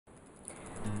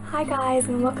Hi guys,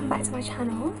 and welcome back to my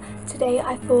channel. Today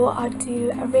I thought I'd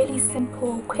do a really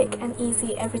simple, quick and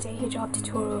easy everyday hijab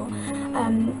tutorial.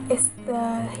 It's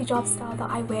the hijab style that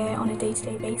I wear on a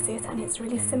day-to-day basis, and it's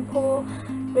really simple,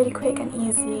 really quick and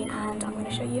easy, and I'm going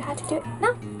to show you how to do it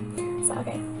now. So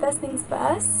okay, first things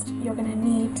first, you're going to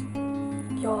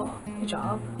need your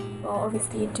hijab. Well,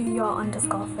 obviously do your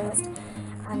underscarf first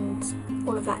and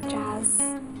all of that jazz,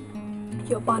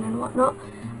 your bun and whatnot.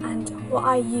 And what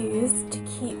I use to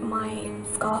keep my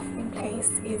scarf in place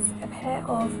is a pair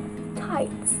of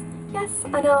tights. Yes,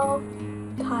 I know,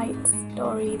 tights,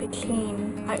 Dory, they're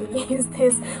clean. I use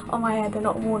this on my head, they're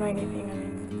not worn or anything. I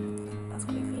mean, that's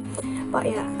creepy. But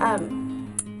yeah,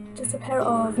 just a pair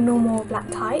of normal black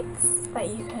tights that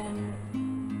you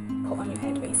can put on your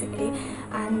head basically.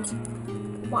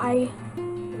 And why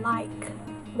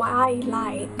I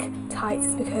like tights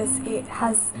is because it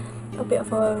has a bit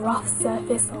of a rough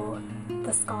surface, so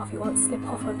the scarf, it won't slip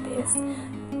off of this,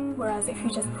 whereas if you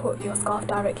just put your scarf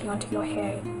directly onto your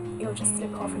hair, it'll just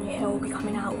slip off and your hair will be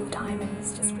coming out all the time and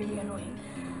it's just really annoying.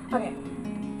 Okay,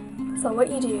 so what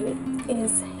you do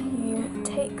is you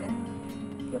take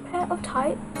your pair of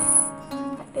tights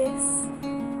like this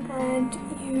and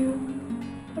you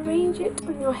arrange it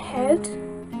on your head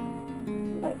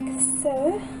like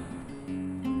so,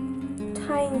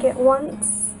 tying it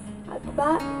once at the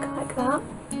back like that,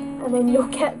 and then you'll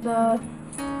get the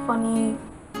funny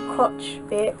crotch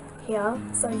bit here,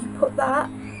 so you put that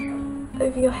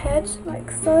over your head like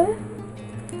so,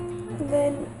 and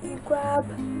then you grab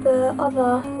the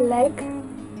other leg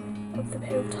of the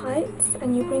pair of tights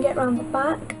and you bring it around the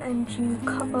back and you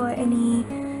cover any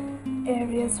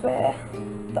areas where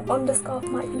the underscarf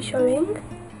might be showing,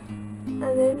 and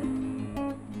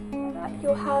then like that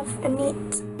you'll have a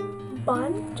neat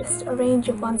bun. Just arrange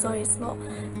your bun so it's not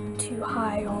too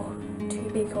high or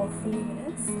too big or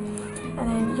voluminous, and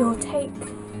then you'll take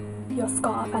your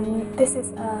scarf, and this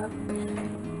is a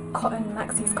cotton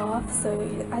maxi scarf, so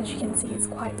as you can see it's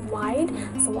quite wide,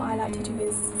 so what I like to do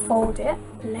is fold it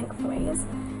lengthways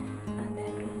and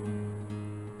then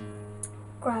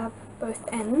grab both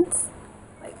ends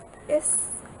like this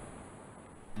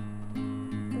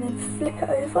and then flip it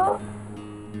over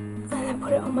and then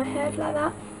put it on my head like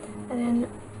that. And then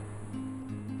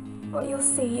what you'll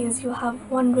see is you'll have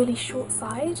one really short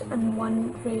side and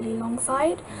one really long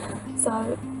side.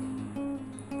 So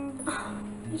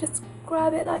you just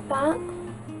grab it like that,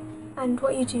 and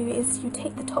what you do is you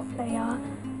take the top layer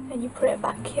and you put it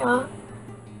back here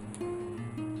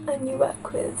and you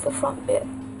work with the front bit.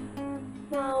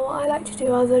 Now what I like to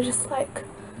do is I just like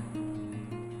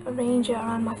arrange it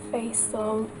around my face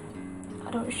so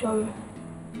I don't show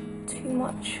too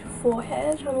much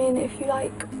forehead. I mean, if you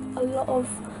like a lot of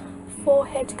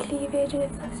forehead cleavage and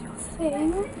if that's your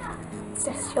thing, it's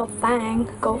just your thing,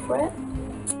 go for it.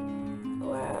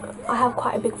 Where I have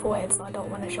quite a big forehead, so I don't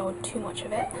want to show too much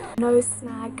of it. No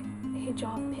snag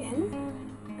hijab pin,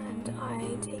 and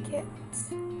I take it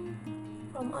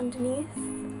from underneath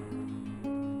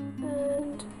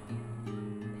and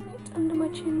pin it under my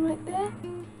chin right there.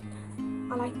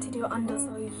 I like to do it under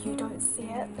so you don't see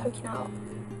it poking out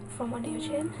from under your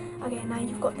chin. Okay, now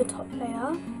you've got the top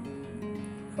layer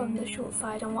from the short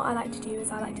side, and what I like to do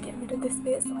is I like to get rid of this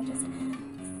bit, so I just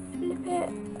flip it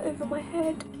over my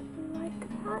head like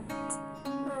that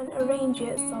and arrange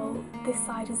it so this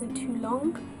side isn't too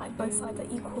long, like both sides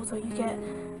are equal, so you get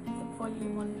the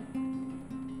volume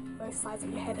on both sides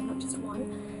of your head and not just one.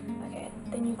 Okay,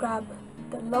 then you grab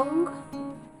the long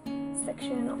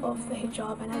section of the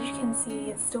hijab, and as you can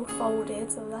see it's still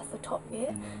folded, so that's the top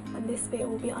bit, and this bit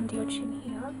will be under your chin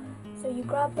here. So you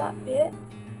grab that bit,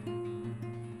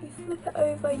 you flip it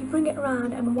over, you bring it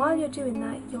around, and while you're doing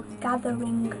that you're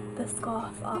gathering the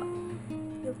scarf up.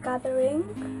 You're gathering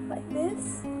like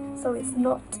this so it's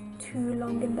not too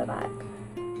long in the back,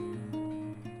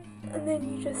 and then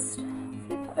you just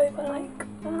flip it over like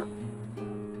that,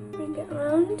 bring it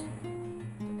around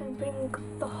and bring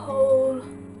the whole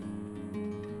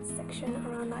section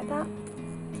around like that,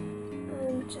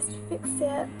 and just fix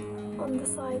it on the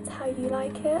sides how you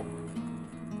like it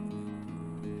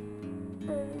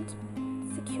and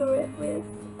secure it with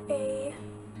a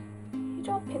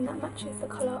hijab pin that matches the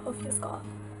colour of your scarf.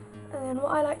 And then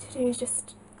what I like to do is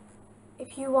just,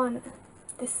 if you want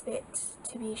this bit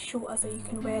to be shorter so you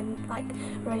can wear like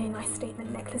really nice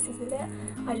statement necklaces with it,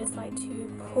 I just like to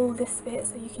pull this bit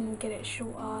so you can get it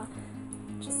shorter.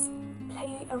 Just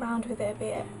play around with it a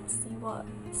bit, see what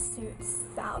suits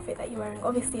the outfit that you're wearing.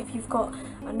 Obviously if you've got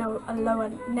a lower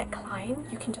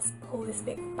neckline, you can just pull this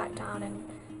bit back down and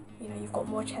you know you've got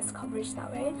more chest coverage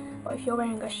that way. But if you're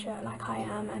wearing a shirt like I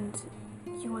am and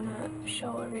you want to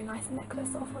show a really nice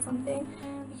necklace off or something,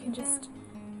 you can just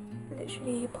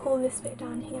literally pull this bit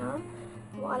down here.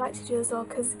 What I like to do as well,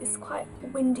 because it's quite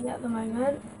windy at the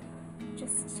moment,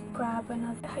 just grab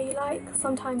another how you like.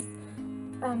 Sometimes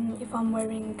if I'm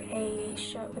wearing a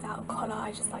shirt without a collar,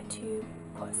 I just like to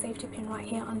put a safety pin right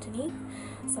here underneath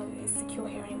so it's secure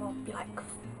here and it won't be like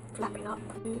flapping up.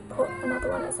 Put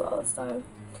another one as well. So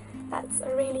that's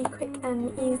a really quick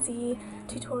and easy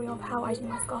tutorial of how I do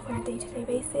my scarf on a day-to-day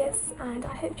basis, and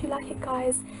I hope you like it,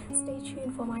 guys. Stay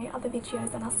tuned for my other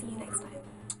videos and I'll see you next time.